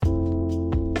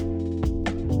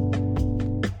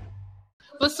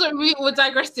But so we're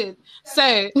digressing.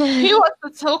 So who wants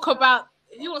to talk about?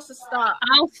 Who wants to start?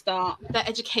 I'll start The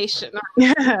education.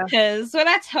 because when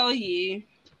I tell you,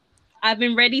 I've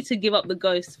been ready to give up the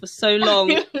ghost for so long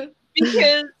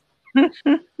because.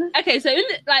 Okay, so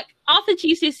after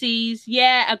GCSEs,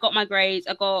 yeah, I got my grades.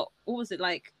 I got, what was it,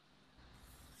 like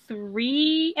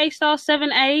 3 A stars,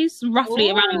 7 A's,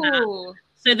 roughly around that.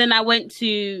 So then I went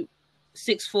to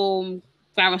sixth form,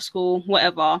 grammar school,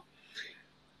 whatever.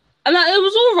 And it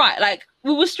was all right. Like,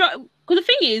 we were struck. Because the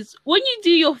thing is, when you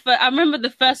do your I remember the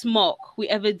first mock we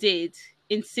ever did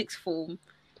in sixth form.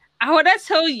 I want to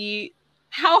tell you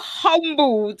how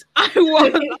humbled I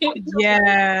was.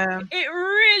 Yeah. It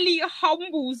really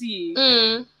humbles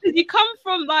you. You come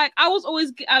from, like, I was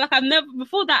always, like,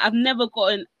 before that, I've never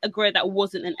gotten a grade that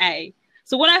wasn't an A.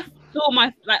 So when I saw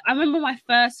I remember my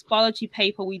first biology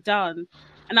paper we done,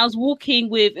 and I was walking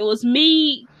with, it was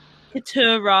me,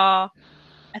 Keturah,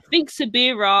 I think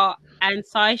Sabira, and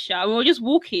Saisha, and we were just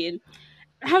walking.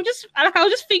 And I was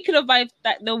just thinking of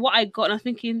what I got, and I'm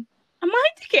thinking, am I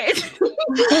a dickhead?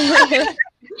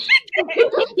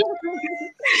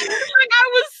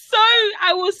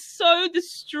 I was so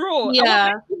distraught.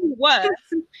 Yeah. And what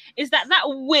worse is that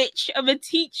witch of a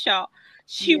teacher,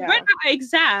 she read out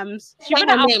exams. She read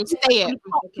out name. Say it.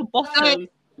 Top to bottom.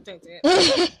 Don't do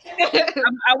it.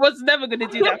 I was never going to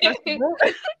do that. First of all.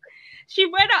 She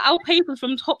read out our papers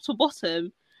from top to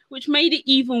bottom, which made it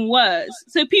even worse.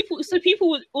 So people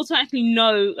would automatically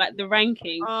know, like, the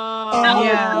ranking.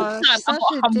 I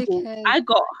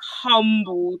got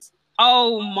humbled.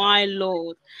 Oh my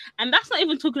Lord. And that's not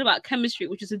even talking about chemistry,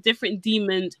 which is a different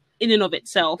demon in and of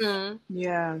itself.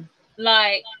 Yeah.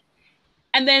 Like,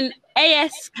 and then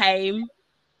AS came.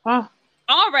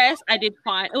 RS, I did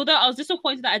fine. Although I was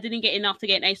disappointed that I didn't get enough to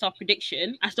get an A-star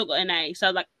prediction, I still got an A. So,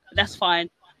 like, that's fine.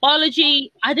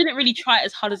 Biology, I didn't really try it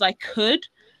as hard as I could.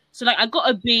 So, like, I got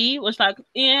a B, was like,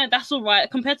 yeah, that's all right.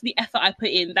 Compared to the effort I put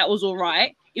in, that was all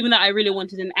right. Even though I really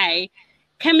wanted an A.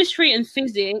 Chemistry and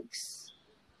physics,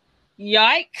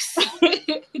 yikes.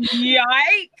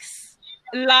 Yikes.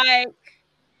 Like,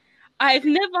 I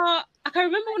can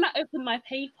remember when I opened my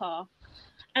paper,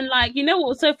 and, like, you know what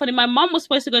was so funny? My mum was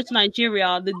supposed to go to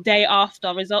Nigeria the day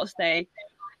after results day.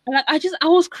 And, like, I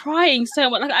was crying so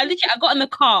much. Like, I got in the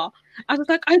car. I was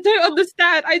like, I don't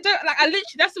understand.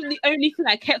 That's the only thing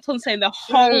I kept on saying the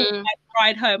whole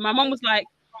ride home. My mum was like,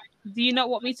 do you not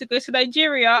want me to go to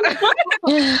Nigeria? No,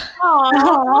 you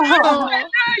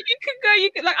can go.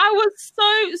 Like, I was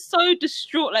so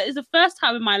distraught. Like, it's the first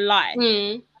time in my life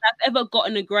I've ever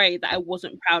gotten a grade that I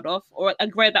wasn't proud of, or a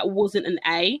grade that wasn't an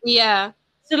A. Yeah.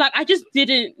 So, like, I just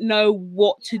didn't know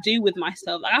what to do with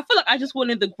myself. Like, I feel like I just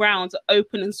wanted the ground to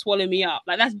open and swallow me up.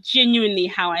 Like, that's genuinely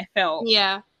how I felt.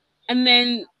 Yeah. And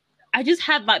then I just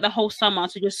had, like, the whole summer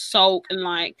to just sulk and,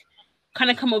 like,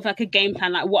 kind of come up with, like, a game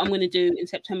plan, like, what I'm going to do in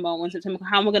September, how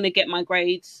am I going to get my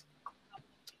grades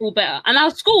all better. And the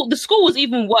school was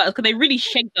even worse because they really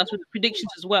shanked us with the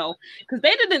predictions as well. Because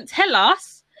they didn't tell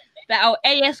us that our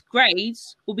AS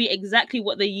grades will be exactly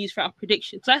what they use for our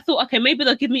predictions. So I thought, okay, maybe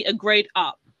they'll give me a grade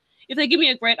up. If they give me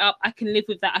a grade up, I can live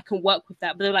with that. I can work with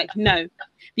that. But they're like, no,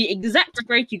 the exact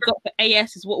grade you got for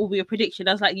AS is what will be your prediction.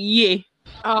 I was like, yeah.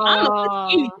 I'm not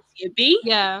going to see a B.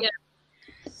 Yeah.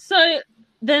 So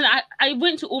then I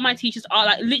went to all my teachers,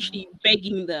 like, literally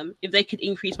begging them if they could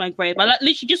increase my grade. But, like,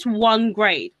 literally just one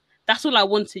grade. That's all I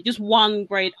wanted. Just one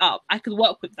grade up. I could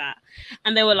work with that.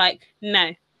 And they were like,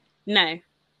 no. I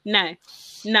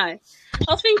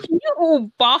was thinking, you're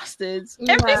all bastards.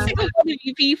 Yeah. Every single one of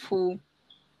you people.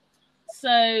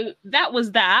 So that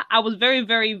was that. I was very,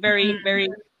 very, very, very,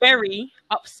 very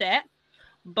upset.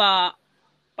 But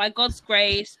by God's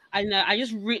grace, I know I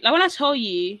just like, when I tell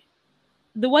you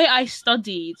the way I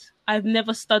studied, I've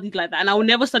never studied like that, and I will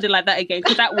never study like that again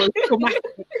because that was traumatic.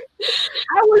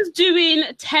 I was doing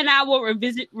 10-hour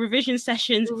revision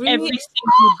sessions every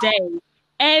single day.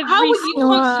 How was you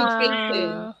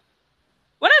concentrating?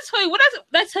 When I tell you,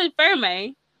 that's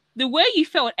Ferme, the way you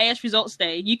felt at AS results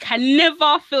day, you can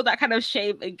never feel that kind of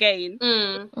shame again.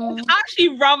 I'd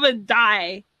actually rather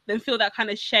die than feel that kind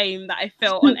of shame that I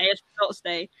felt on AS results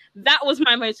day. That was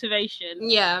my motivation.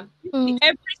 Yeah.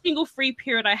 Every single free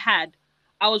period I had,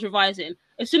 I was revising.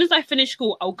 As soon as I finished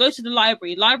school, I would go to the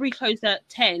library. Library closed at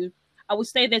 10. I would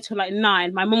stay there till like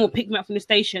 9. My mum would pick me up from the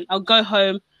station. I'll go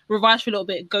home, revise for a little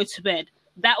bit, go to bed.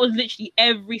 That was literally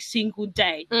every single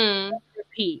day.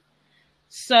 Repeat.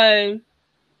 So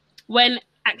when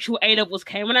actual A-levels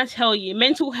came, when I tell you,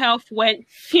 mental health went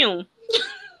phew.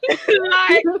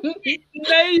 Like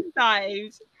those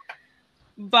dives.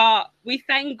 But we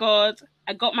thank God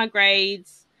I got my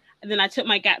grades, and then I took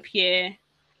my gap year,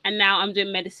 and now I'm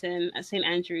doing medicine at St.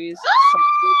 Andrews.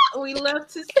 We love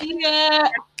to see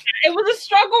it. It was a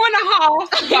struggle and a half.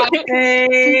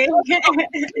 Hey.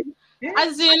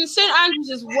 As in, St. Andrews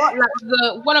is what, like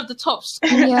one of the top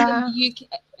schools Yeah. in the UK.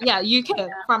 Yeah, UK.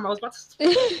 Fam, I was about to.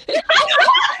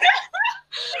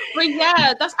 But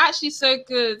yeah, that's actually so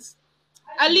good.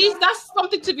 At least that's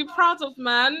something to be proud of,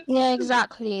 man. Yeah,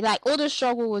 exactly. Like all the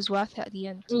struggle was worth it at the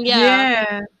end.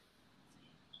 Yeah.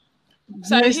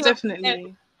 So Most who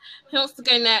definitely. Who wants to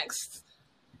go next?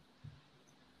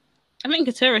 I think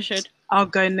Katura should. I'll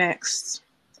go next.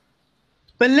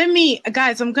 But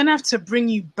guys, I'm going to have to bring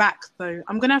you back, though.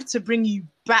 I'm going to have to bring you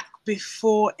back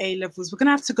before A-levels. We're going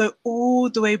to have to go all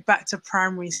the way back to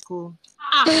primary school.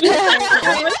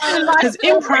 Because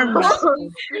in primary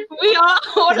school, We are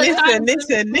all the time.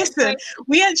 listen.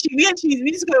 We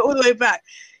need to go all the way back.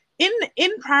 In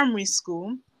primary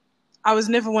school, I was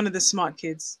never one of the smart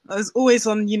kids. I was always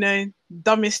on,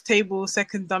 dumbest table,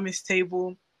 second dumbest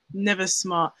table, never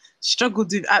smart.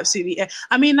 Struggled with absolutely.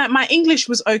 I mean, like my English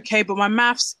was okay, but my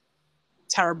maths,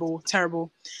 terrible.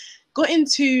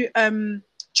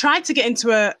 Tried to get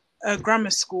into a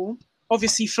grammar school.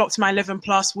 Obviously, flopped my 11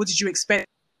 plus. What did you expect?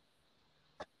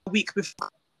 A week before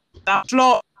that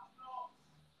flop.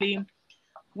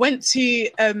 Went to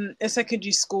a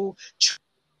secondary school.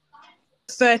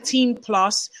 13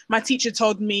 plus. My teacher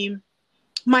told me,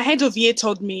 my head of year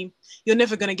told me, you're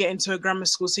never going to get into a grammar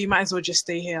school, so you might as well just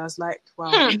stay here. I was like,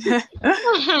 wow.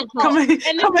 come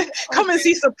and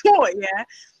see support, yeah?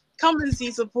 Come and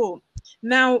see support.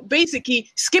 Now,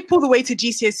 basically, skip all the way to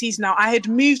GCSEs now. I had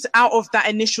moved out of that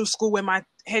initial school where my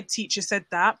head teacher said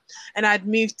that, and I'd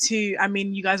moved to, I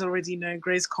mean, you guys already know,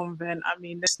 Grace Convent. I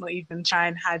mean, let's not even try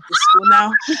and hide the school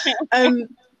now.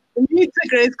 Moved to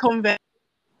Grace Convent.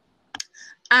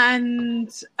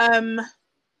 And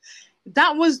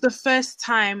that was the first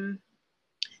time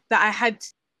that I had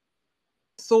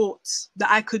thought that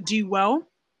I could do well.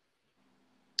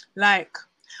 Like,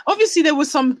 obviously there was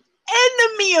some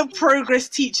enemy of progress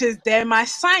teachers there. My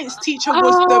science teacher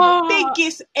was the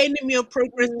biggest enemy of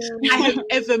progress I have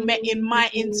ever met in my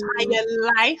entire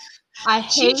life.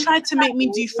 She tried to make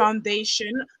me do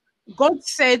foundation. God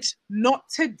said, not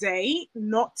today.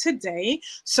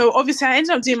 So obviously I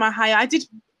ended up doing my higher. I did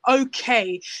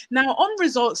okay. Now on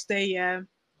results day, yeah,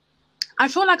 I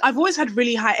feel like I've always had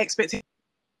really high expectations.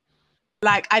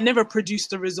 Like I never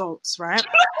produced the results, right?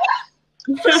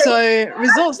 So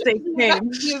results day came.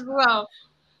 as well.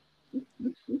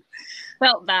 I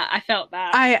felt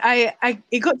that.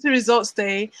 It got to results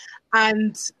day,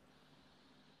 and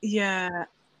yeah,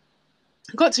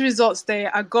 got to results day.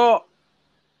 I got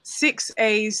 6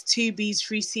 A's, 2 B's,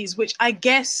 3 C's, which I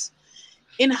guess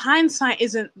in hindsight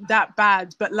isn't that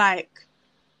bad, but like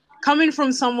coming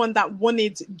from someone that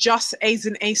wanted just A's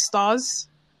and A stars,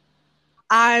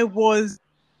 when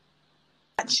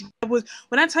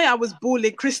I tell you I was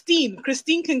balling. Christine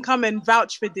can come and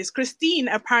vouch for this. Christine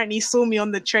apparently saw me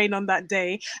on the train on that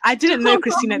day. I didn't know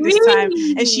Christine at this time,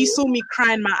 and she saw me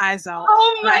crying my eyes out.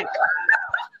 Oh my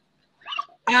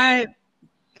God.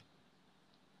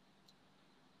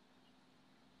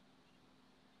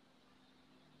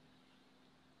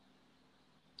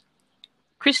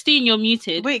 Christine, you're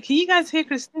muted. Wait, can you guys hear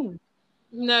Christine?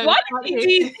 No. What did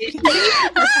you do?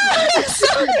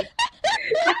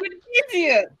 Like an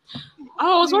idiot.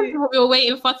 Oh, I was wondering what we were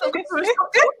waiting for.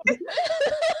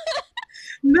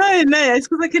 No, it's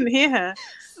because I couldn't hear her.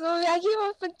 Sorry, I keep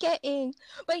on forgetting.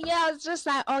 But yeah, I was just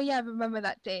like, oh yeah, I remember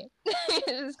that day.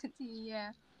 Just continue,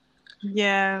 yeah.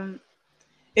 Yeah.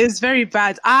 It was very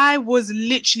bad. I was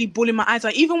literally bawling my eyes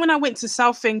out. Even when I went to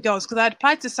Southend Girls, because I had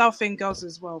applied to Southend Girls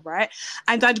as well, right?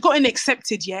 And I'd gotten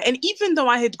accepted, yeah. And even though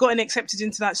I had gotten accepted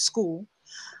into that school,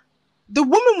 the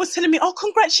woman was telling me, oh,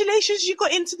 congratulations, you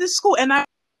got into the school. And I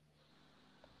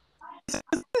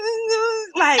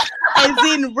like, as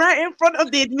in right in front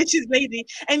of the admissions lady.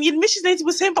 And the admissions lady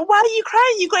was saying, but why are you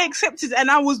crying? You got accepted. And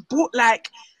I was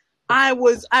I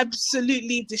was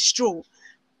absolutely distraught.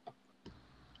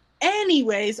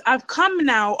 Anyways, I've come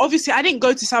now. Obviously, I didn't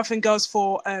go to Southend Girls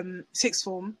for sixth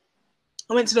form.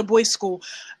 I went to the boys' school.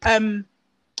 And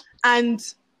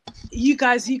you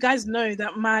guys know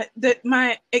that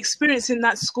my experience in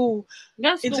that school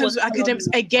in terms of academics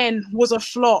again was a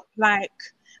flop. Like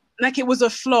it was a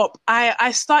flop. I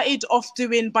started off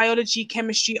doing biology,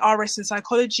 chemistry, RS and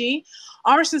psychology.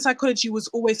 RS and psychology was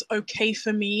always okay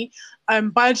for me.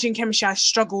 Biology and chemistry, I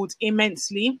struggled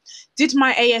immensely. Did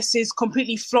my ASs,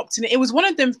 completely flopped in it. It was one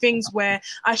of them things where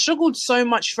I struggled so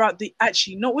much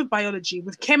not with biology,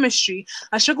 with chemistry.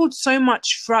 I struggled so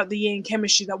much throughout the year in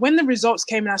chemistry that when the results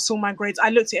came and I saw my grades, I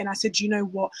looked at it and I said, you know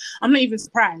what? I'm not even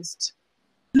surprised.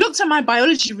 Looked at my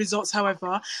biology results,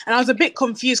 however, and I was a bit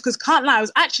confused because, can't lie, I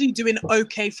was actually doing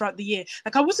okay throughout the year.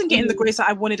 Like, I wasn't getting the grades that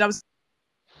I wanted. I was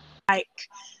like,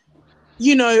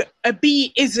 you know, a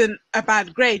B isn't a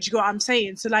bad grade. You know what I'm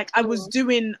saying? So, like, I was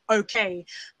doing okay.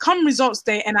 Come results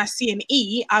day and I see an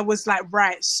E, I was like,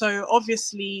 right, so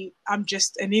obviously I'm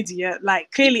just an idiot.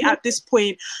 Like, clearly at this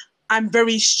point, I'm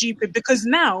very stupid because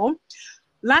now,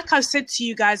 like I've said to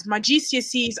you guys, my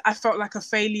GCSEs, I felt like a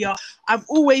failure. I've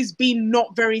always been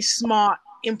not very smart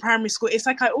in primary school. It's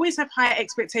like I always have higher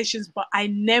expectations, but I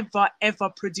never,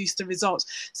 ever produce the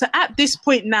results. So at this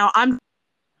point now,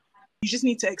 you just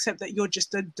need to accept that you're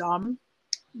just a dumb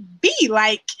B.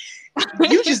 Like,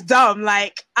 you just dumb.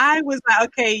 Like, I was like,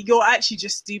 okay, you're actually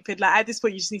just stupid. Like, at this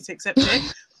point, you just need to accept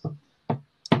it.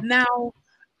 Now,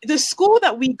 the school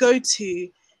that we go to,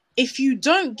 if you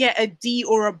don't get a D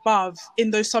or above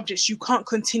in those subjects, you can't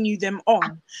continue them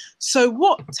on. So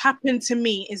what happened to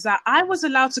me is that I was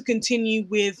allowed to continue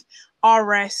with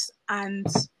RS and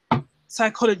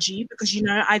psychology because, you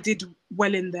know, I did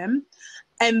well in them.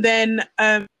 And then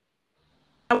I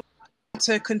wanted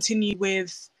to continue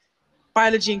with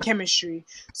biology and chemistry.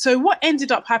 So what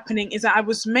ended up happening is that I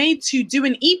was made to do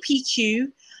an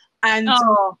EPQ, and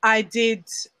I did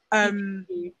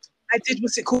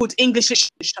what's it called, English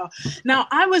literature. Now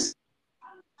I was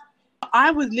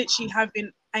literally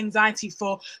having anxiety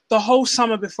for the whole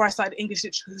summer before I started English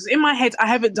literature, because in my head I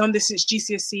haven't done this since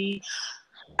GCSE.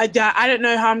 I don't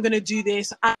know how I'm going to do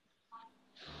this. I've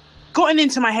gotten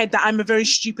into my head that I'm a very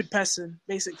stupid person,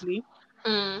 basically.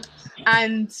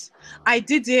 And I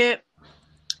did it,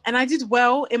 and I did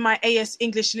well in my AS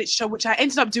English literature, which I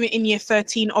ended up doing in year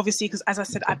 13, obviously, because as I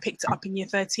said, I picked it up in year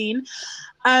 13.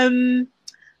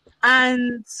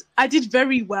 And I did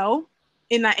very well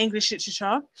in that English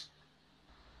literature.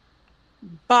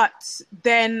 But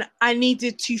then I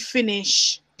needed to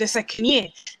finish the second year.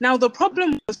 Now, the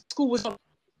problem was school was not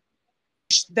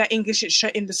the English literature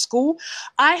in the school.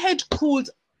 I had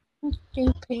called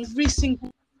every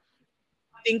single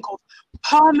thing of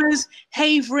Palmer's,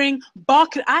 Havering,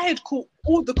 Barking. I had called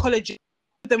all the colleges.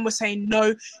 Them were saying,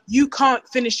 no, you can't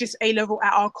finish this A-level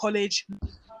at our college.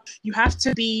 You have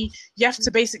to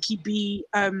basically be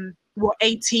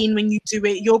 18 when you do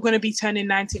it. You're going to be turning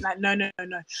 19. Like, no.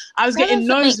 I was getting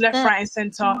no's left, right, and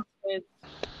center.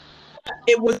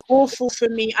 It was awful for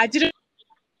me. I didn't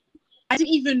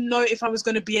even know if I was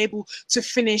going to be able to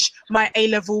finish my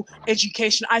A-level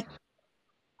education. I had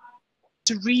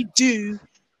to redo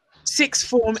sixth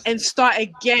form and start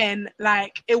again.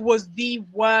 Like, it was the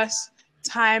worst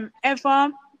time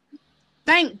ever.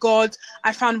 Thank God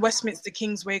I found Westminster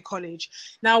Kingsway College.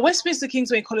 Now, Westminster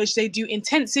Kingsway College, they do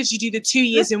intensives. You do the 2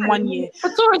 years in 1 year.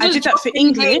 I did that for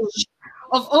English.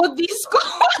 Of all these schools.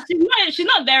 She's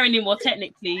not there anymore,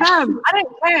 technically. I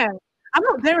don't care. I'm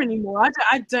not there anymore.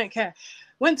 I don't care.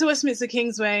 Went to Westminster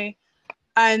Kingsway,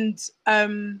 and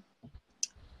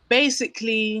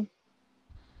basically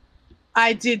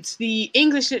I did the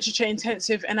English literature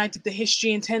intensive and I did the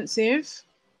history intensive.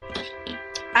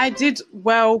 I did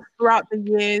well throughout the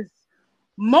years.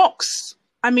 Mocks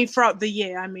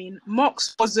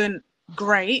wasn't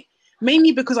great,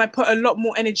 mainly because I put a lot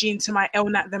more energy into my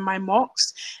LNAT than my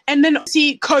mocks. And then,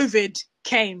 see, COVID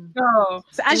came.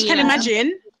 So as you can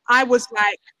imagine, I was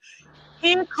like,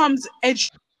 here comes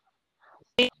education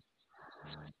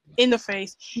in the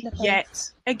face yet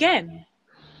again.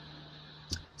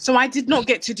 So I did not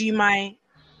get to do my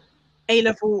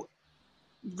A-level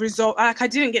result. Like, I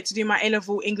didn't get to do my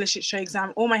A-level English literature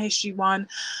exam or my history one,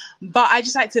 but I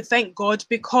just like to thank God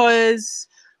because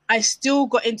I still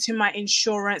got into my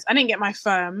insurance. I didn't get my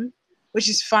firm, which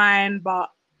is fine,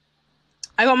 but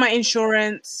I got my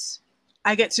insurance.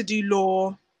 I get to do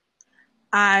law,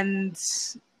 and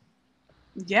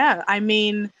yeah, I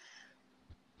mean,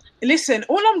 listen,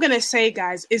 all I'm gonna say,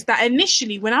 guys, is that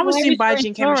initially when I was doing biology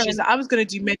and chemistry, I was gonna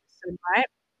do medicine, right?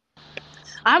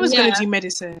 I was going to do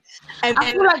medicine. And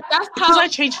I feel like that's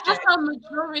how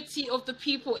majority of the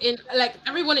people in, like,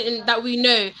 everyone in that we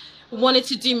know wanted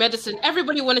to do medicine.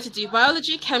 Everybody wanted to do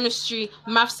biology, chemistry,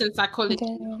 maths, and psychology.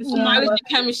 Biology,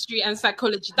 chemistry, and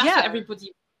psychology. That's what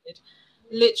everybody wanted.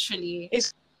 Literally.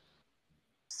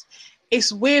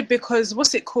 It's weird because,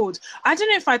 what's it called? I don't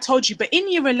know if I told you, but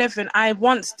in year 11, I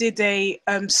once did a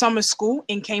summer school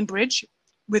in Cambridge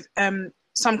with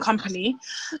some company,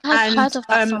 and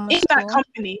in that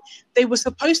company they were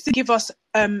supposed to give us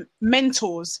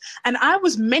mentors, and I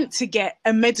was meant to get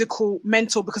a medical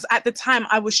mentor because at the time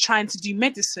I was trying to do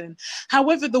medicine.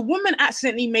 However, the woman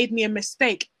accidentally made me a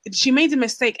mistake. She made a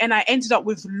mistake and I ended up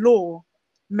with law.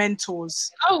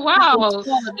 mentors. Oh wow!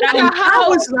 And I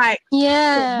was like,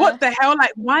 Yeah. what the hell?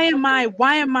 Like, why am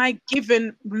I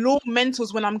given law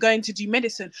mentors when I'm going to do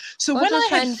medicine? So when I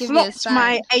had flopped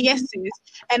my ASs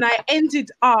and I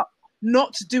ended up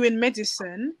not doing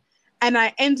medicine, and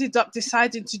I ended up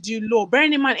deciding to do law.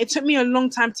 Bearing in mind, it took me a long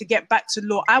time to get back to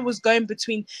law. I was going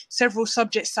between several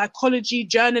subjects, psychology,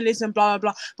 journalism, blah,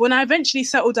 blah, blah. But when I eventually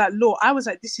settled at law, I was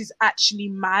like, this is actually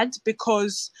mad,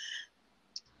 because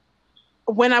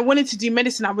when I wanted to do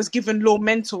medicine, I was given law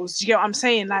mentors. Do you get what I'm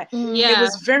saying? Like, it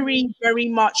was very, very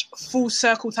much full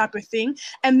circle type of thing.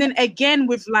 And then again,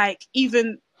 with like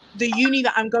even the uni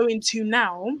that I'm going to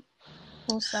now,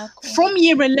 from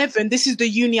year 11, this is the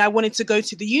uni I wanted to go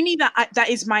to. The uni that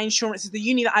is my insurance is the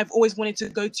uni that I've always wanted to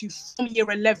go to from year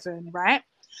 11, right?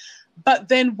 But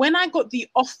then when I got the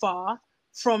offer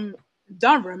from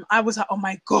Durham, I was like, oh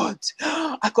my God,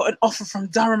 I got an offer from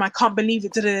Durham. I can't believe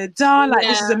it. Like,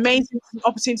 this is amazing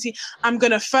opportunity. I'm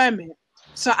going to firm it.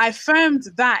 So I firmed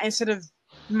that instead of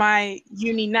my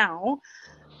uni now.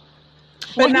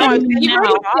 But now you've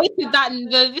already stated that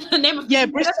the name of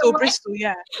Bristol,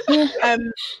 yeah.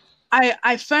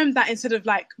 I firmed that instead of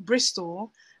like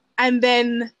Bristol, and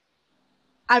then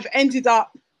I've ended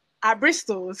up at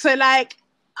Bristol. So like,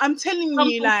 I'm telling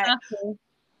you, like,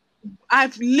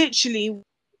 I've literally,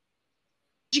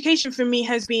 education for me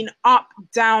has been up,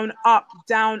 down, up,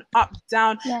 down, up,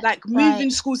 down. Like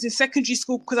moving schools in secondary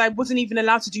school because I wasn't even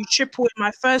allowed to do triple in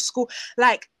my first school.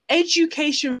 Like,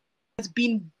 education has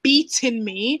been beating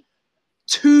me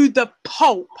to the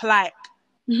pulp, like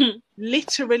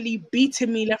literally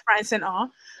beating me left, right, and center.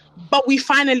 But we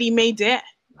finally made it.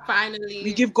 Finally,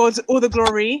 we give God all the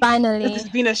glory. Finally, it's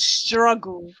been a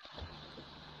struggle.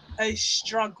 Oh,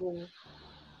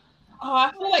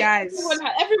 I feel like guys,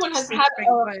 everyone has had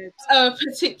a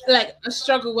particular, like, a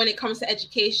struggle when it comes to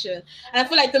education, and I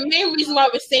feel like the main reason why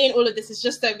we're saying all of this is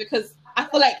just because I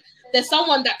feel like there's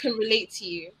someone that can relate to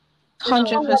you.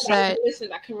 100%.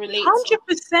 That can relate.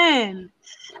 100%.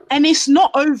 And it's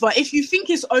not over. If you think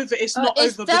it's over, it's not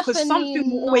over, because something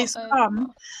will always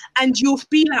come and you'll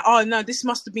be like, oh no, this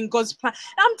must have been God's plan.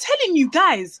 And I'm telling you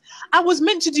guys, I was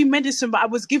meant to do medicine, but I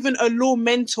was given a law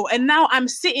mentor. And now I'm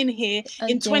sitting here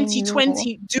in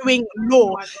 2020 doing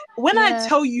law. When I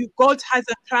tell you God has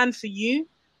a plan for you,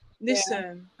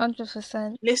 listen.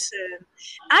 100%. Listen.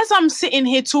 As I'm sitting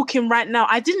here talking right now,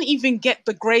 I didn't even get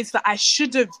the grades that I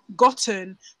should have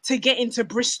gotten to get into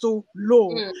Bristol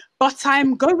Law. But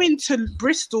I'm going to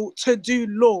Bristol to do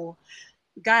law.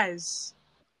 Guys.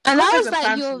 And that was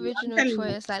like your original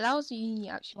choice. Like, that was the uni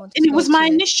you actually wanted to go to. And it was my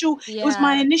initial, it was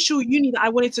my initial uni that I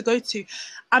wanted to go to.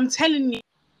 I'm telling you,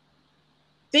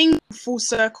 things full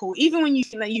circle. Even when you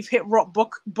think that you've hit rock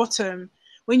bottom,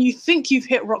 when you think you've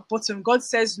hit rock bottom, God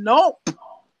says, nope,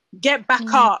 get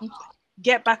back up.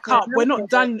 Get back up. We're not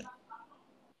done.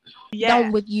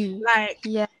 Done with you. Like,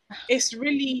 it's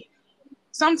really,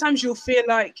 sometimes you'll feel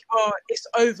like, oh, it's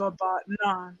over, but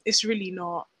nah, it's really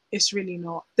not. It's really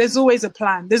not. There's always a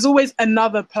plan. There's always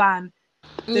another plan.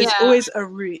 There's always a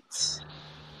route.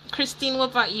 Christine,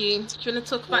 what about you? Do you want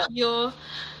to talk about your...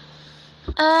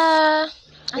 I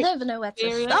don't even know where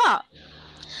to start.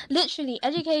 Literally,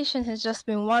 education has just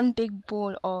been one big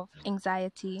ball of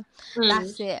anxiety.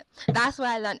 That's it. That's where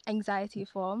I learned anxiety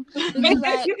from. Because,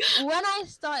 like, when I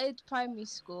started primary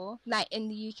school, like, in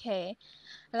the UK,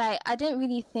 like, I didn't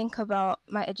really think about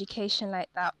my education like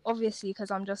that, obviously,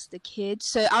 because I'm just a kid.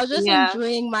 So I was just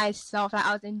enjoying myself. Like,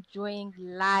 I was enjoying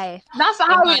life. That's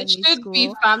how it should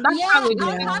be, fam. That's how it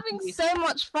I was having so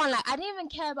much fun. Like, I didn't even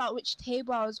care about which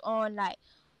table I was on, like,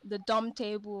 the dumb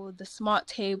table, the smart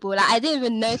table. Like, I didn't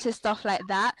even notice stuff like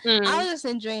that. I was just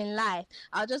enjoying life.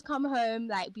 I'll just come home,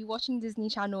 like, be watching Disney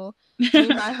Channel, doing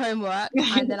my homework,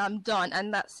 and then I'm done,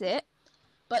 and that's it.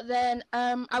 But then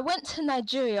I went to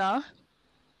Nigeria,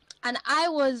 and I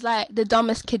was like the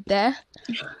dumbest kid there.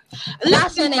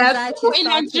 That's when anxiety started. In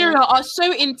Nigeria are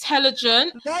so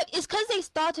intelligent. It's because they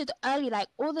started early, like,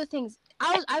 all the things.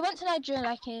 I went to Nigeria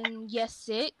like in year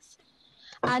 6.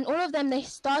 And all of them, they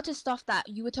started stuff that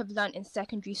you would have learned in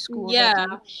secondary school.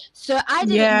 Already. So I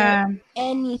didn't know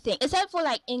anything except for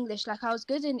like English. Like, I was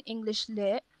good in English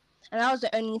lit, and that was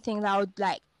the only thing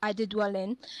that I did well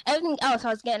in. Everything else, I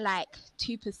was getting like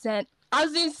 2%. I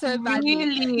was doing so badly.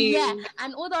 Really? Yeah.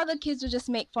 And all the other kids would just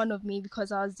make fun of me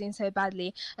because I was doing so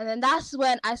badly. And then that's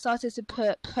when I started to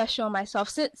put pressure on myself.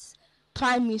 Since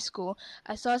primary school,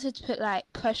 I started to put like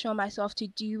pressure on myself to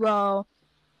do well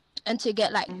and to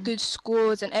get like good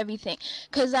scores and everything,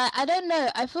 because I don't know,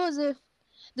 I feel as if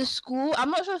the school,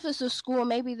 I'm not sure if it's the school or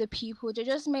maybe the people, they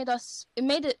just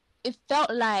it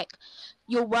felt like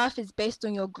your worth is based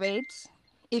on your grades.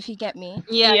 if you get me.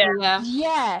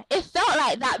 Yeah. It felt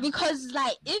like that because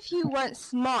like if you weren't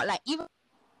smart, like even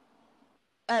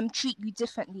treat you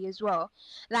differently as well.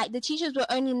 Like the teachers were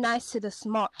only nice to the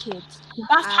smart kids.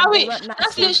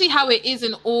 That's literally how it is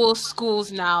in all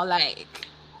schools now. Like,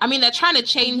 I mean, they're trying to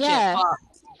change it,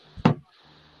 but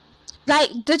like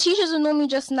the teachers are normally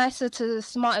just nicer to the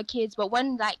smarter kids, but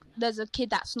when like there's a kid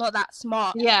that's not that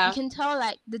smart, you can tell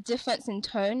like the difference in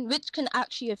tone, which can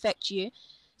actually affect you.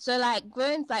 So like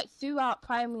growing like throughout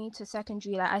primary to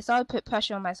secondary, like I started to put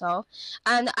pressure on myself,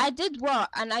 and I did work.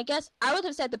 And I guess I would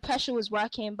have said the pressure was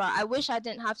working, but I wish I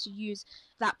didn't have to use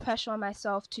that pressure on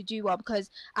myself to do well, because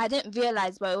I didn't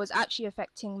realize, but it was actually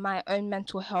affecting my own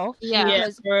mental health.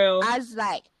 Because as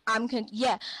like I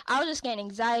was just getting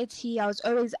anxiety. I was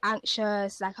always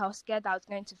anxious. Like I was scared that I was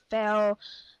going to fail,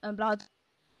 and blah.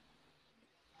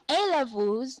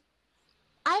 A-levels,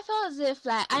 I felt as if,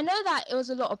 like, I know that it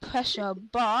was a lot of pressure,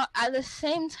 but at the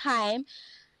same time,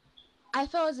 I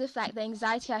felt as if, like, the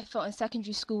anxiety I felt in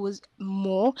secondary school was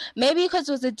more. Maybe because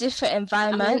it was a different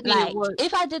environment. Like,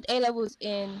 if I did A-levels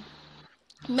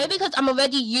maybe because I'm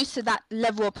already used to that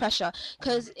level of pressure.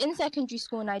 Because in secondary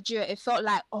school in Nigeria, it felt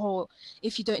like, oh,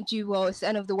 if you don't do well, it's the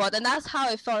end of the world. And that's how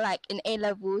it felt like in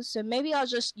A-levels. So maybe I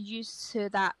was just used to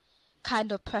that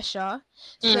kind of pressure.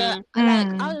 So like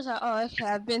I was just like, oh, okay,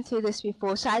 I've been through this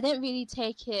before. So I didn't really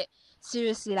take it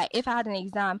seriously. Like if I had an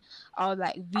exam, I would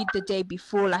like read the day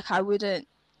before. Like I wouldn't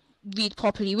read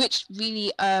properly, which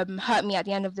really hurt me at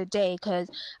the end of the day, because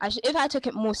if I took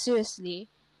it more seriously,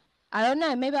 I don't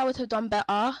know, maybe I would have done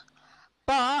better.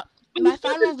 But my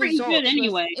final result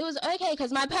it was okay,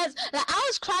 because my parents, like I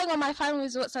was crying on my final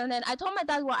results, and then I told my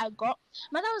dad what I got.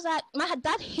 My dad was like, my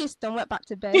dad hissed and went back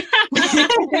to bed.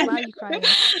 Why are you crying?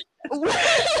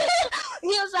 He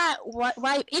was like, what?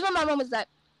 Why? Even my mom was like,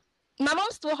 my mom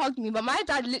still hugged me, but my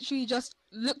dad literally just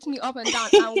looked me up and down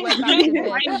and went back to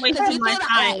bed. Because he thought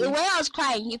that, like, the way I was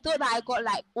crying, he thought that I got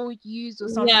like all U's or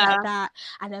something like that,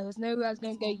 and there was no way I was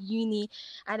going to go uni.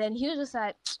 And then he was just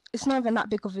like, it's not even that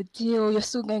big of a deal. You're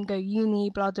still going to go uni,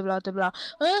 blah, blah, blah, blah, blah.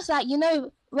 But I was like, you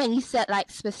know, when you set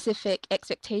like specific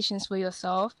expectations for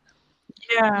yourself,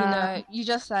 you know, you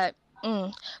just like,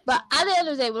 But at the end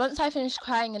of the day, once I finished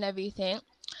crying and everything,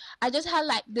 I just had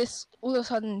like this all of a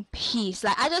sudden peace.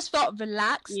 Like I just felt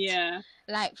relaxed.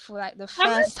 Like for like the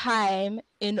first time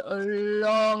in a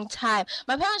long time.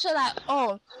 My parents were like,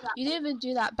 oh, you didn't even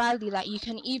do that badly. Like you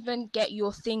can even get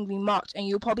your thing remarked and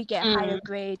you'll probably get a higher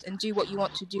grade and do what you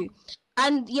want to do.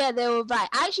 And yeah, they were right.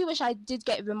 I actually wish I did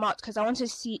get remarked, because I wanted to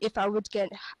see if I would get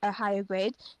a higher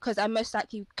grade, because I most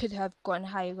likely could have gotten a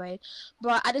higher grade.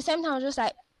 But at the same time, I was just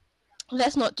like,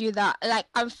 let's not do that. Like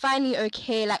I'm finally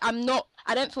okay. Like I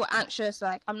don't feel anxious.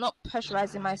 Like I'm not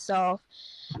pressurizing myself.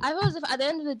 I feel as if at the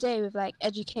end of the day with like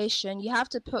education, you have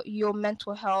to put your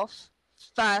mental health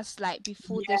first, like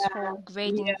before this whole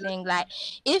grading thing. Like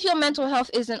if your mental health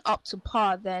isn't up to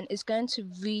par, then it's going to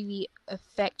really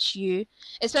affect you,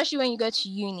 especially when you go to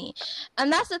uni.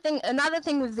 And that's the thing. Another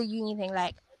thing with the uni thing,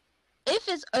 like if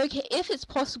it's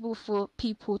possible for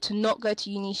people to not go to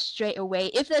uni straight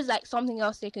away, if there's like something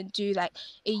else they can do, like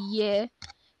a year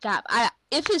gap,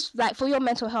 if it's like for your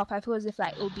mental health, I feel as if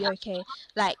like it'll be okay.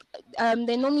 Like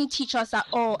they normally teach us that,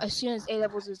 oh, as soon as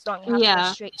A-levels is done, you have to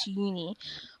go straight to uni.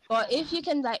 But if you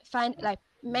can like find like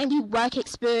maybe work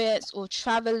experience or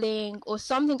traveling or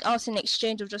something else in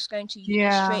exchange of just going to uni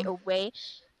straight away,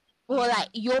 or like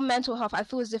your mental health, I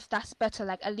feel as if that's better.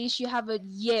 Like at least you have a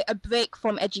break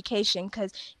from education,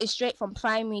 because it's straight from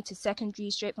primary to secondary,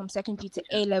 straight from secondary to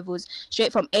A-levels,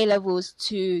 straight from A-levels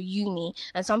to uni,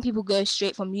 and some people go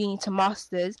straight from uni to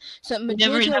masters. So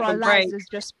majority of our lives is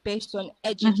just based on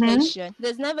education.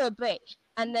 There's never a break,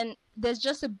 and then there's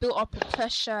just a built up of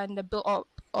pressure and the built up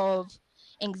of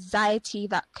anxiety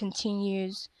that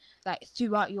continues like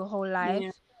throughout your whole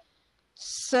life.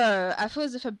 So I feel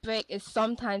as if a break is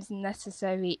sometimes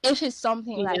necessary if it's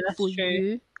something like for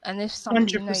you, and if something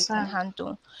you know you can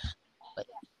handle. But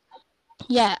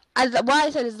yeah, what I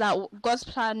said is that God's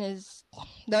plan is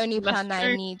the only plan that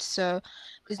I need. So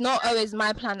it's not always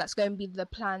my plan that's going to be the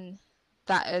plan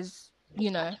that is,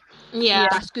 you know,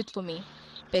 that's good for me,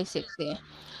 basically.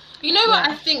 You know what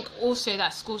I think also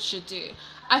that schools should do?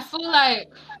 I feel like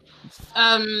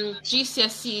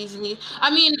GCSEs, I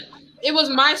mean, it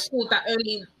was my school that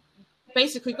only,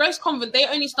 basically, Grace Convent, they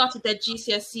only started their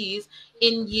GCSEs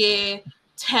in year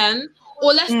 10,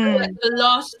 or let's say like the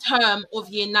last term of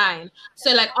year 9.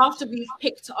 So like after we've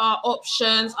picked our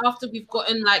options, after we've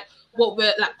gotten like what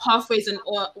we're like pathways and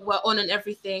we're on and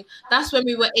everything, that's when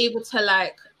we were able to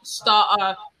like start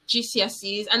our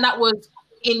GCSEs, and that was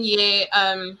in year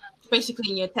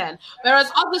basically in year 10.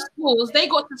 Whereas other schools, they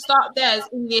got to start theirs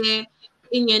in year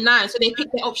 9. So they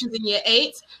picked their options in year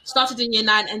 8, started in year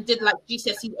 9, and did like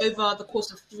GCSE over the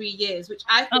course of 3 years, which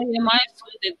I think my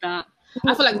school did that.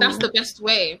 I feel like that's the best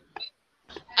way.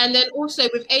 And then also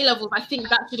with A levels, I think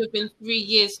that should have been 3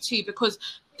 years too, because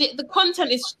the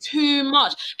content is too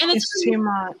much. And it's too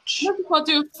much. Most people are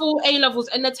doing 4 A levels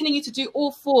and they're telling you to do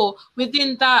all 4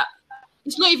 within that.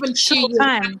 It's not even 2 years.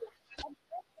 Time.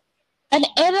 And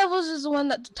A levels is the one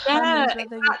that determines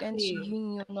whether you're going to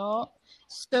uni or not.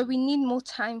 So we need more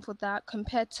time for that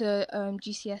compared to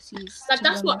GCSEs. Like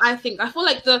that's what I think. I feel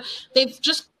like they've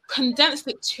just condensed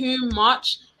it too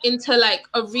much into like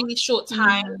a really short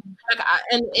time,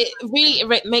 and it really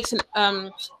makes an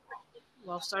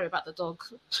well, sorry about the dog.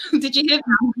 Did you hear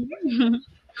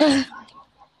that?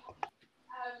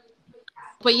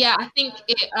 But yeah, I think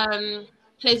it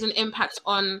plays an impact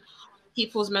on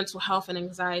people's mental health and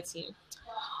anxiety.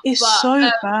 It's so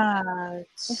bad.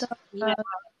 Yeah.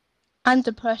 And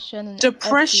depression,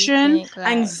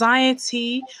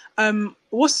 anxiety,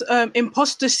 what's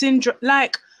imposter syndrome,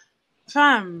 like,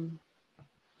 fam,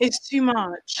 it's too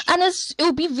much. And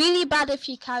it'll be really bad if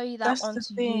you carry that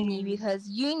onto uni, because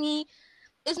uni,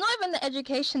 it's not even the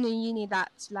education in uni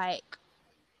that's like,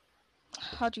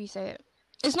 how do you say it?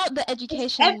 It's not the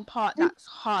education part that's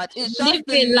hard. It's just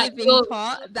the living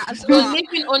part that's hard. You're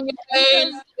living on your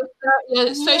own.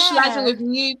 You're socializing with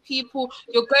new people.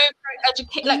 You're going through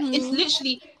education. Like, it's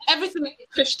literally everything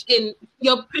pushed in.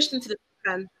 You're pushed into the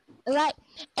deep end. Like,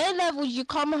 A levels, you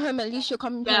come home, at least you're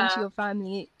coming home to your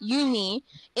family. Uni,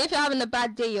 if you're having a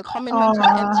bad day, you're coming home to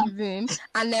an empty room.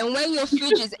 And then when your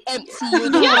fridge is empty,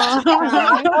 you're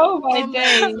oh my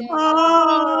days.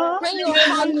 When you're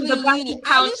hungry, uni,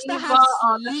 I used to have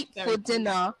sleep for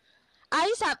dinner. I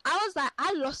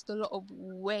lost a lot of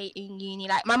weight in uni.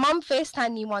 Like, my mom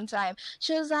FaceTimed me one time.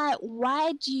 She was like,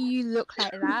 why do you look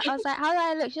like that? I was like, how do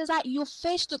I look? She was like, your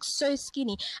face looks so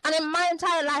skinny. And in my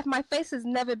entire life, my face has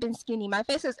never been skinny. My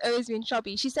face has always been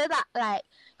chubby. She said that, like,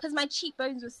 because my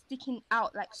cheekbones were sticking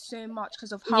out, like, so much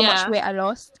because of how much weight I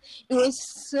lost. It was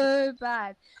so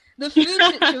bad. The food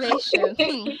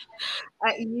situation.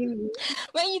 At uni.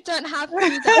 When you don't have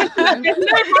food at home.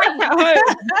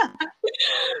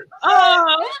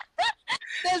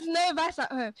 There's no advice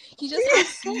at home. You just have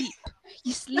sleep.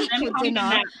 You sleep for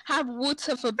dinner, have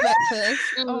water for breakfast.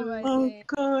 Oh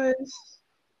gosh.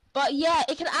 But yeah,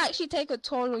 it can actually take a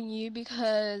toll on you,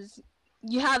 because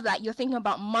you have that, you're thinking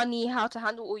about money, how to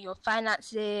handle all your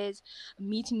finances,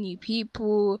 meeting new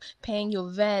people, paying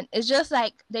your rent. It's just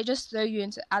like they just throw you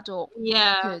into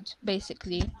adulthood,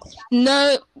 basically.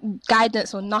 No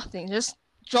guidance or nothing. Just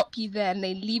drop you there and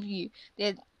they leave you.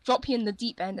 They drop you in the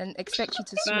deep end and expect you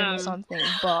to swim or something.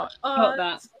 But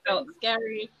that's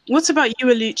scary. What about you,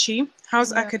 Aluchi?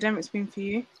 How's academics been for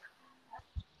you?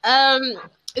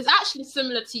 It's actually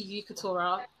similar to you,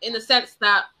 Katora, in the sense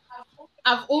that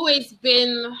I've always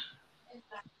been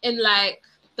in like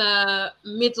the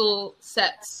middle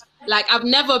sets. Like, I've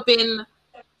never been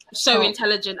so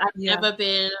intelligent. I've never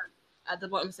been at the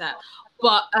bottom set.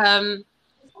 But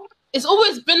it's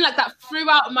always been like that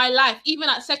throughout my life. Even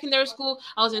at secondary school,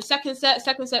 I was in second set.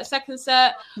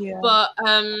 Yeah. But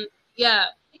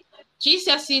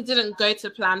GCSE didn't go to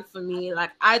plan for me.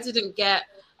 Like, I didn't get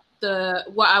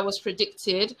what I was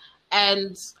predicted,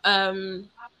 and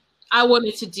I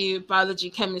wanted to do biology,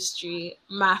 chemistry,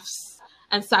 maths,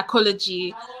 and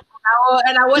psychology.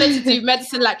 And I wanted to do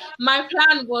medicine. Like, my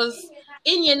plan was,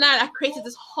 in year 9, I created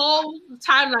this whole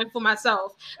timeline for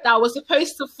myself that I was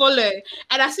supposed to follow.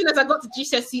 And as soon as I got to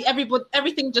GCSE,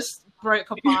 everything just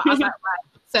broke apart. I was like,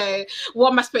 right, so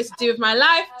what am I supposed to do with my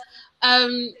life?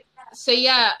 Then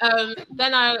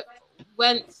I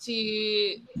went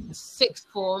to sixth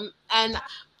form, and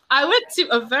I went to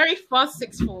a very fast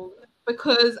sixth form,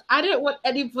 because I didn't want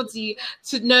anybody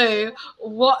to know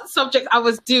what subject I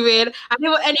was doing. I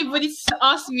didn't want anybody to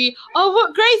ask me, oh,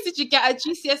 what grades did you get at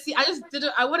GCSE?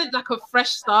 I wanted like a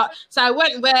fresh start. So I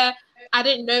went where I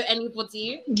didn't know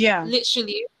anybody. Yeah.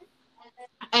 Literally.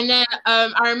 And then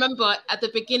I remember at the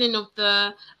beginning of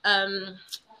the,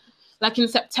 like in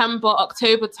September,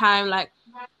 October time, like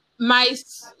my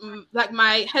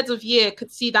head of year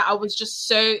could see that I was just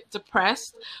so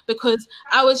depressed, because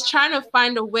I was trying to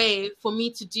find a way for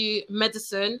me to do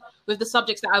medicine with the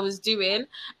subjects that I was doing,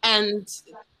 and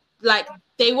like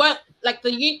they weren't like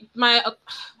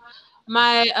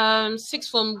my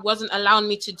sixth form wasn't allowing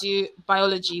me to do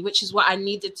biology, which is what I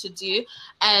needed to do.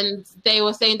 And they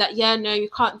were saying that, yeah, no, you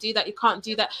can't do that. You can't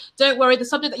do that. Don't worry. The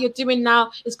subject that you're doing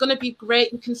now is going to be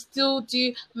great. You can still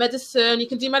do medicine. You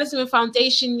can do medicine in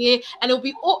foundation year, and it'll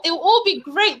all be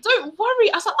great. Don't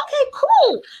worry. I was like, okay,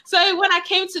 cool. So when I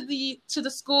came to the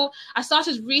school, I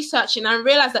started researching and I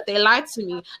realized that they lied to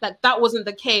me. Like, that wasn't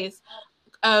the case.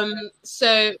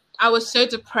 So I was so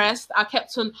depressed. I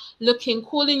kept on looking,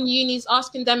 calling unis,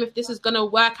 asking them if this is going to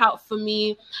work out for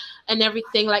me and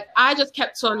everything. Like, I just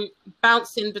kept on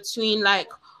bouncing between like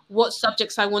what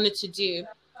subjects I wanted to do.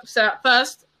 So at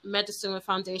first, medicine with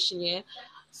foundation year.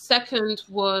 Second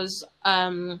was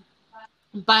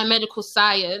biomedical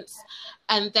science.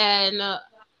 And then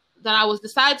I was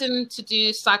deciding to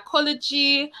do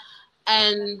psychology.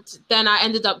 And then I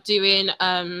ended up doing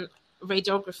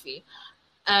radiography.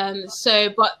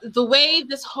 But the way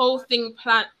this whole thing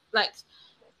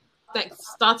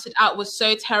started out was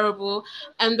so terrible,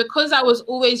 and because I was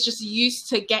always just used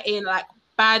to getting like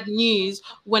bad news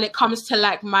when it comes to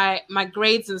like my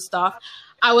grades and stuff,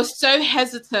 I was so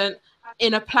hesitant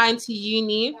in applying to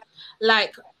uni.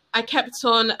 Like, I kept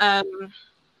on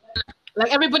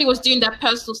like, everybody was doing their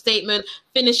personal statement,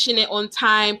 finishing it on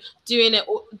time, doing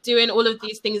all of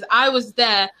these things. I was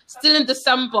there still in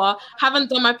December, haven't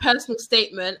done my personal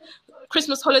statement.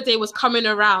 Christmas holiday was coming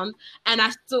around, and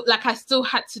I still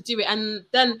had to do it. And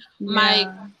then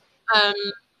my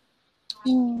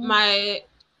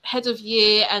head of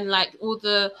year and like all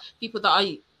the people that are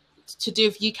to do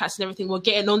with UCAS and everything were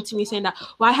getting on to me saying that,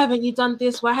 why haven't you done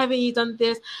this? Why haven't you done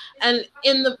this? And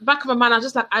in the back of my mind, I was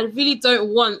just like, I really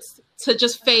don't want to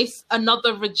just face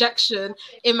another rejection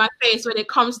in my face when it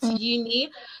comes to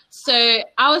uni. So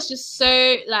I was just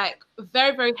so like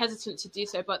very, very hesitant to do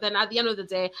so. But then at the end of the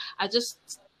day, I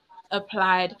just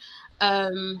applied.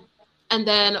 And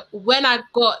then when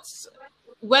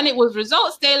it was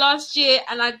results day last year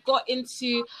and I got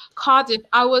into Cardiff,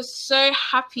 I was so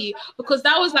happy because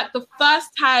that was like the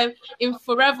first time in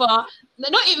forever,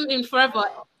 not even in forever,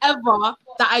 ever,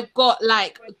 that I got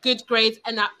like good grades.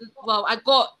 And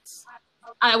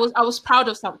I was proud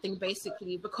of something,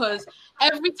 basically, because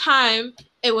every time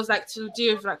it was like to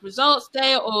do with like results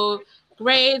day or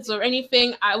grades or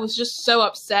anything, I was just so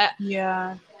upset.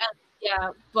 Yeah.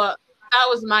 But that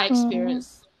was my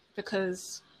experience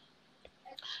because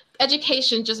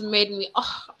education just made me,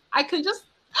 every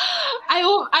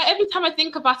time I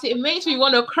think about it, it makes me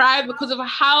want to cry because of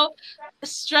how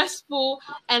stressful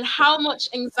and how much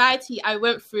anxiety I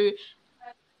went through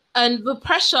and the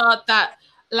pressure that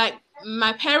like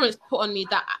my parents put on me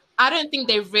that I don't think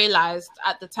they realized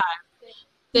at the time.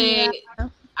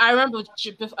 I remember with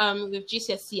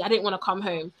GCSE, I didn't want to come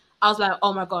home. I was like,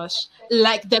 oh my gosh,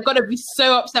 like they're gonna be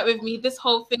so upset with me. This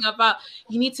whole thing about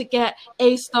you need to get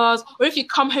A stars, or if you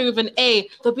come home with an A,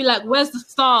 they'll be like, where's the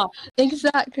star?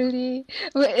 Exactly.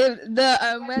 Where's the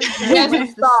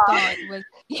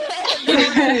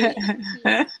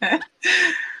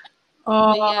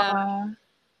star?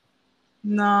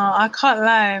 No, I can't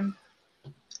lie.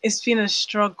 It's been a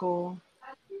struggle.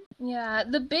 Yeah,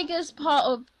 the biggest part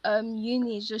of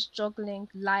uni is just juggling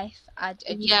life and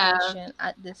education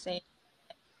at the same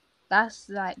time. That's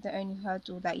like the only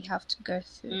hurdle that you have to go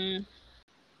through.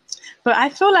 But I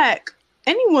feel like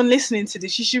anyone listening to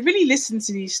this, you should really listen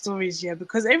to these stories,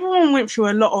 because everyone went through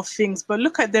a lot of things, but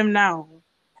look at them now.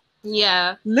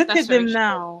 Yeah. Look at them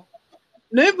now.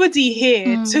 Nobody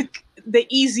here took the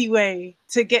easy way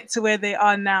to get to where they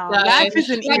are now. Life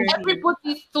isn't easy.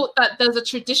 Everybody thought that there's a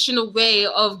traditional way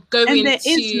of going to... And there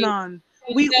is none.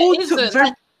 We all took very...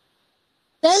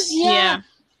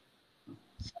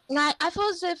 Like, I feel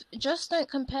as if just don't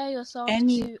compare yourself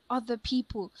to other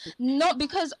people. Not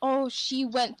because, she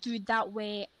went through that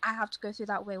way, I have to go through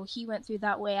that way, or he went through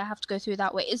that way, I have to go through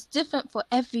that way. It's different for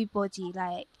everybody.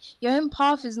 Like, your own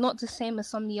path is not the same as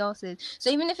somebody else's. So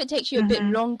even if it takes you a bit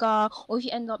longer, or if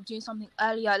you end up doing something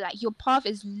earlier, like, your path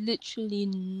is literally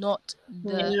not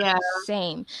the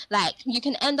same. Like, you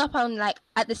can end up on, like,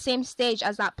 at the same stage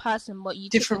as that person, but you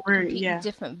take a completely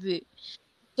different route.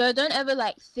 So don't ever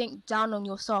like think down on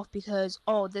yourself because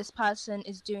this person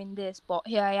is doing this, but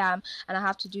here I am and I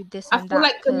have to do this and that. I feel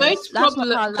like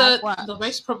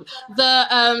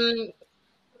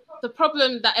the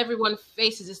problem that everyone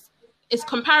faces is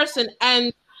comparison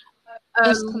and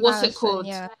what's it called?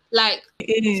 Yeah. Like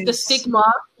the stigma.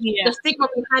 Yeah. The stigma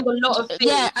behind a lot of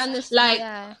things. Yeah, and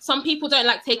some people don't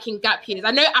like taking gap years.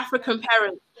 I know African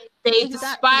parents, they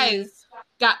despise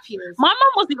gap years. My mum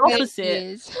was the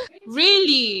opposite.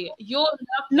 Really? You're lucky.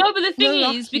 No, but the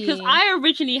thing is, because I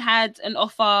originally had an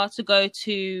offer to go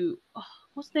to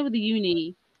what's the name of the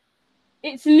uni?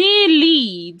 It's near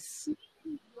Leeds.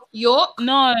 York?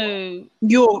 No.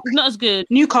 York. It's not as good.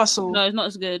 Newcastle. No, it's not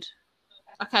as good.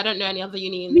 Okay, I don't know any other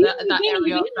uni in that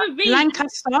area.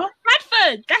 Lancaster?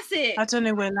 Bradford, that's it. I don't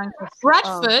know where Lancaster.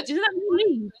 Bradford? Isn't that near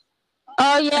Leeds?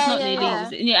 Oh yeah, It's not near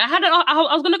Leeds. Yeah,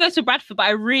 I was gonna go to Bradford, but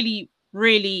I really,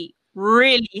 really,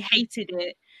 really hated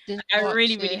it. I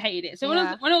really hated it. So when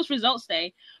it was results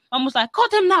day, Mum was like, "Call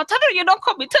them now. Tell them you're not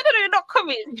coming. Tell them you're not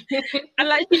coming." And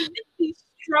like she's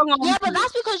strong on. Yeah, but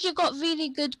that's because you got really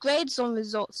good grades on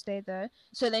results day, though.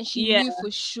 So then she knew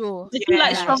for sure. She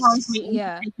like strong on me.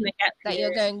 Yeah, that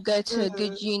you're going to go to a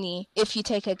good uni if you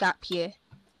take a gap year.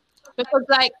 Because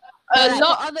like a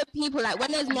lot of other people, like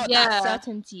when there's not that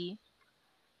certainty,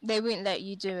 they won't let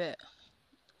you do it.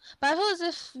 But I feel as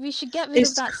if we should get rid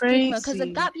of that stigma, because a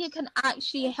gap year can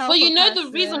actually help. Well, you know, the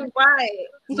reason why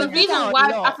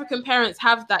African parents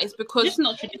have that is because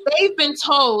they've been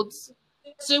told.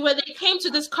 So when they came to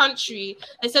this country,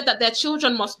 they said that their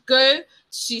children must go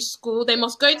to school, they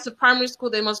must go to primary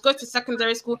school, they must go to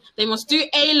secondary school, they must do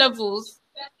A-levels,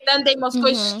 then they must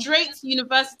go straight to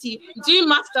university, do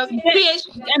masters,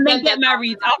 PhD, and then get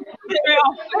married.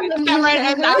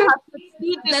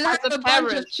 Then have a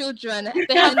bunch of children.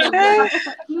 They have to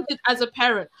succeed as a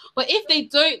parent. But if they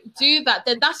don't do that,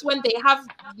 then that's when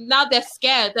now they're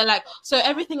scared. They're like, so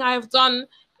everything I have done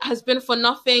has been for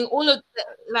nothing. All of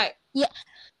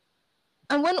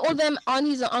and when all them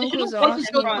aunties and uncles are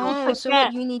asking, so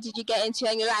what uni did you get into?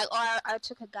 And you're like, I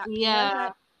took a gap.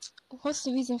 Yeah. What's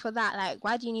the reason for that? Like,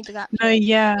 why do you need the gap? No,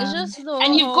 yeah. It's just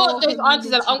and you've got those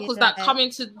aunties and uncles that come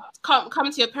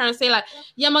to your parents, say like,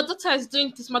 yeah, my daughter is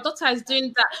doing this, my daughter is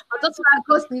doing that, my daughter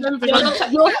goes to Cambridge.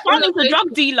 Your son is a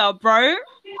drug dealer, bro.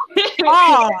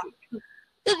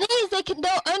 The thing is,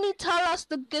 they'll only tell us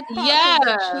the good parts of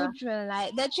their children.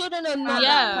 Like, their children are not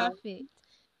that perfect.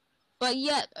 But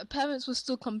yet, parents will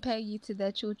still compare you to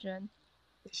their children.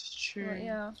 It's true.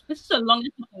 But, this is a long.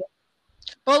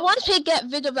 But once we get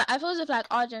rid of that, I feel as if like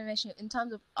our generation, in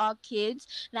terms of our kids,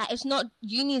 like it's not,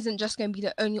 uni isn't just going to be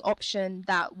the only option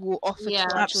that will offer to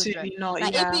our absolutely children. Not.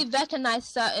 Like if we recognize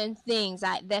certain things,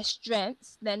 like their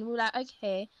strengths, then we're like,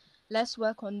 okay, let's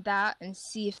work on that and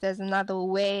see if there's another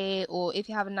way, or if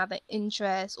you have another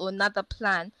interest or another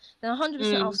plan, then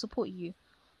 100% I'll support you,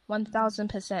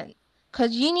 1000%.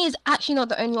 Because uni is actually not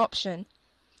the only option.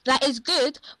 Like, it's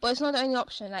good, but it's not the only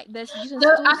option. Like, I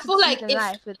feel like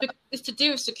it's to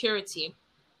do with security.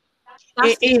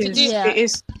 It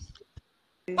is.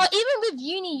 But even with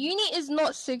uni is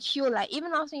not secure. Like,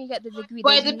 even after you get the degree,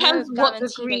 but it depends what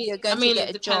degree you're going to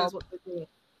get a job.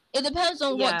 It depends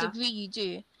on what degree you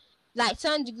do. Like,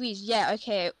 certain degrees,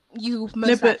 okay, you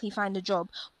most likely find a job.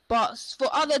 But for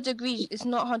other degrees, it's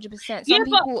not 100%. Some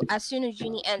people, as soon as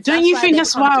uni ends, don't you think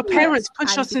that's why our parents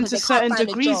push us into certain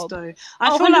degrees, though?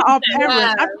 I feel like our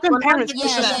parents, African parents,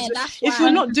 push us. If you're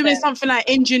not doing something like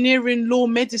engineering, law,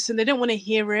 medicine, they don't want to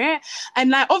hear it. And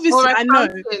like, obviously, I know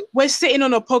we're sitting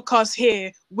on a podcast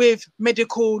here with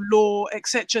medical, law,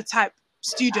 etc. type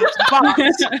students, but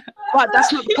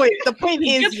that's not the point. The point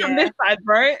is, from this side,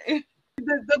 bro.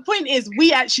 The point is,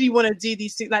 we actually want to do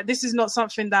these things. Like, this is not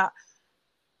something that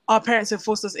our parents have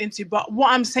forced us into, but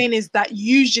what I'm saying is that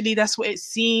usually that's what it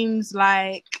seems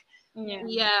like.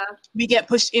 We get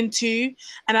pushed into,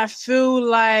 and I feel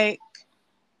like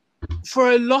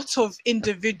for a lot of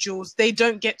individuals, they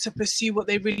don't get to pursue what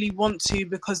they really want to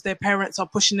because their parents are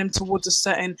pushing them towards a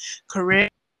certain career.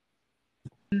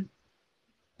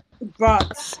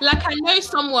 But like, I know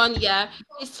someone,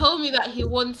 he's told me that he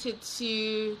wanted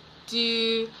to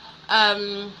do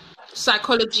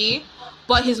psychology,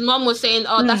 but his mom was saying,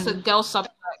 that's a girl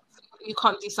subject, you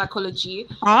can't do psychology.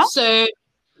 So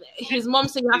his mom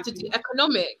said you have to do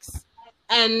economics,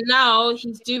 and now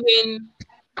he's doing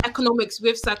economics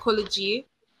with psychology,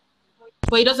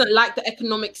 but he doesn't like the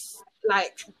economics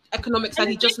side.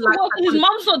 He just likes his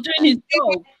mom's not doing his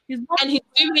job, and he's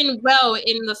doing well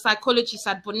in the psychology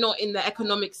side but not in the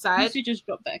economic side. You just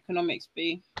drop the economics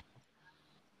B.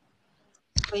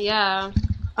 But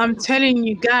I'm telling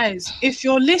you guys, if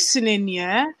you're listening,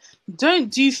 don't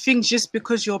do things just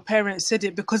because your parents said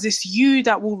it, because it's you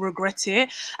that will regret it.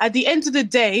 At the end of the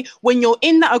day, when you're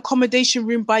in that accommodation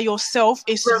room by yourself,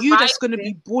 it's you that's going to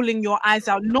be bawling your eyes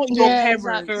out, not your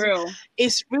parents. For real.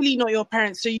 It's really not your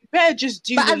parents. So you better just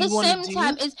do what you want to do. But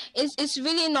at the same time, it's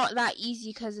really not that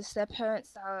easy because it's their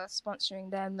parents that are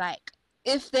sponsoring them. Like,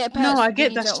 if their parents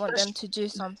don't want them to do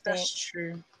something. That's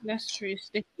true. That's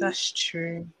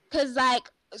true. Because, like,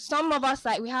 some of us,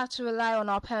 like, we have to rely on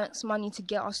our parents' money to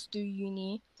get us through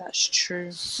uni. That's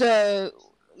true. So,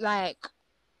 like,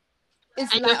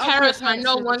 It's and like your parents might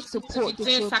not should want to support be the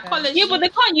doing children. psychology. Yeah, but they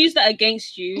can't use that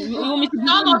against you. You want me to be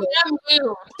None of homeless? them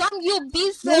will. You'll be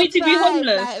You want me to be surprised.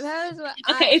 homeless? Like, parents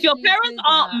will Okay, if your actually parents do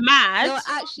aren't that. mad,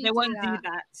 They'll actually they won't do do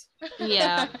that.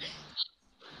 Yeah.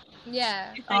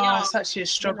 Yeah. If they Oh, are, it's actually a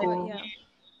struggle. Yeah.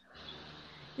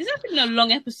 this has been a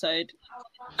long episode.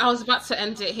 I was about to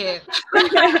end it here.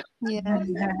 Yeah.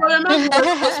 Well, remember,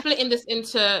 we're splitting this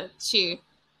into 2.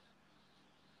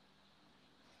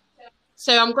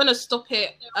 So I'm gonna stop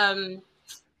it.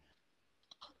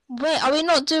 Wait, are we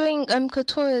not doing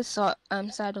Couture's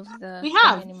side of the We thing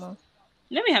have. anymore?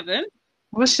 No, we haven't.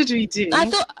 What should we do? I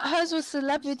thought hers was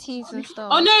celebrities and stuff.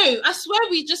 Oh no! I swear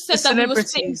we just said The that we were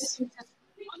splitting. celebrities.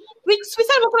 We said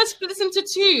we're gonna split this into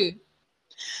 2.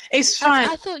 It's fine.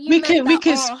 I thought you We meant can- we that,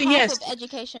 can oh, sp- half yes. of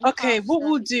education. Okay, half what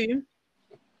we'll celebrity. do,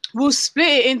 we'll split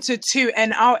it into 2,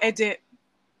 and I'll edit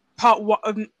part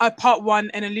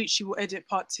 1, and Alucci will edit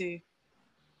part 2.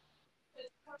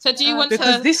 So do you want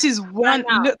Because to? this is one.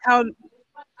 out. Look how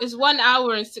It's 1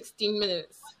 hour and 16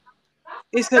 minutes.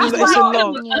 it's a That's it's a why-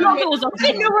 long. I thought it was I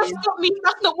didn't know what stopped me.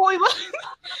 That's not what we want.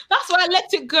 That's why I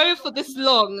let it go for this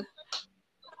long.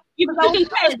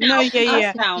 No,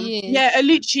 yeah. Down. Yeah,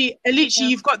 Alucci,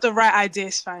 you've got the right idea.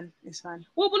 It's fine. It's fine.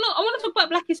 Well, but look, I want to talk about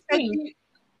Black is King.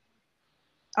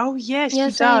 Oh yeah, she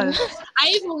Yes, I does. I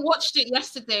even watched it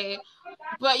yesterday,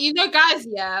 but you know, guys,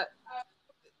 yeah.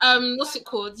 What's it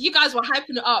called? You guys were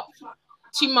hyping it up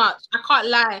too much. I can't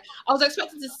lie. I was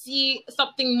expecting to see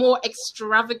something more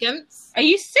extravagant. Are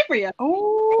you serious?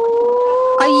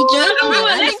 Oh, Are you No, joking? no,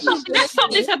 I let's think stop, you let's stop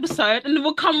joking. this episode and then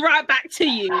we'll come right back to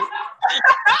you.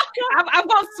 I've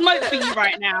got smoke for you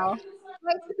right now.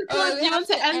 Oh, Do you want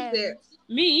to end it?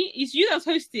 Me? It's you that's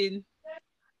hosting.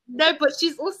 No, but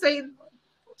she's also,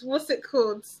 what's it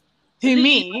called? Who,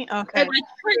 me? Okay.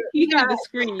 You have the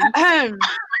screen.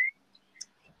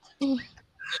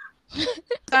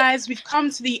 Guys, we've come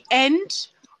to the end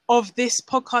of this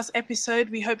podcast episode.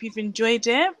 We hope you've enjoyed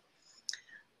it.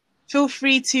 Feel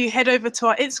free to head over to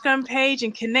our Instagram page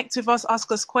and connect with us,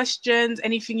 ask us questions,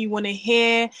 anything you want to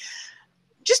hear.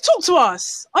 Just talk to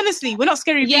us. Honestly, we're not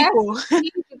scary people.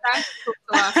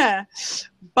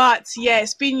 But yeah,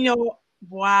 it's been your...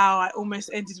 Wow, I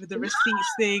almost ended with the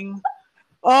receipts thing.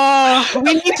 Oh,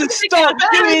 we need to stop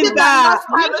doing that.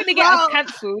 We're going to get us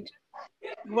cancelled.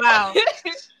 Wow.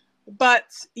 But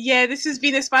yeah, this has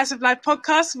been a Spice of Life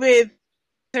podcast with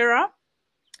Sarah,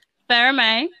 Sarah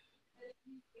May,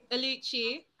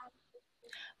 Alucci.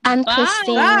 And Bye.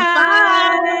 Christine.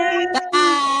 Bye.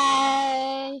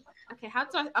 Bye. Okay,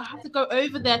 I have to go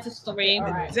over there to stop it. All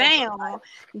right. Damn.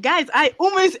 Guys, I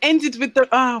almost ended with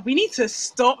the we need to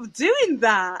stop doing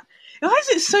that. Why is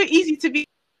it so easy to be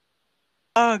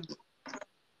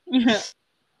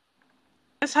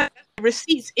Let's have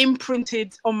receipts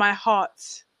imprinted on my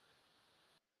heart.